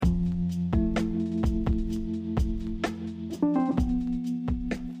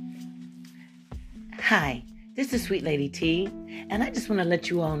Hi, this is Sweet Lady T, and I just want to let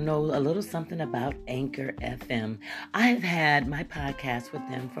you all know a little something about Anchor FM. I've had my podcast with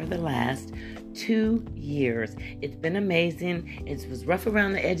them for the last 2 years. It's been amazing. It was rough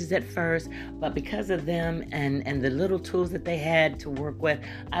around the edges at first, but because of them and the little tools that they had to work with,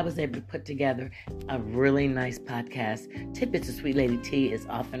 I was able to put together a really nice podcast. Tidbits of Sweet Lady T is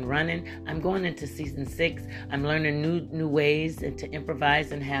off and running. I'm going into season 6. I'm learning new ways to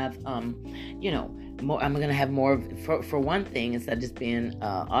improvise and have, more. I'm going to have more, for one thing, instead of just being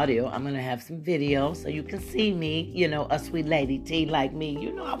audio, I'm going to have some video so you can see me, a Sweet Lady T like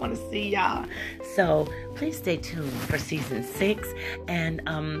me. I want to see y'all. So please stay tuned for season 6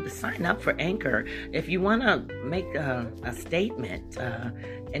 and sign up for Anchor. If you want to make a statement,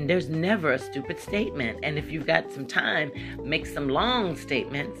 and there's never a stupid statement. And if you've got some time, make some long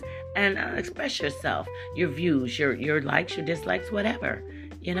statements and express yourself, your views, your likes, your dislikes, whatever.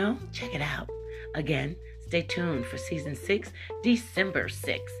 Check it out. Again, stay tuned for season 6, December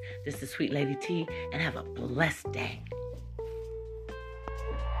 6th. This is Sweet Lady T, and have a blessed day.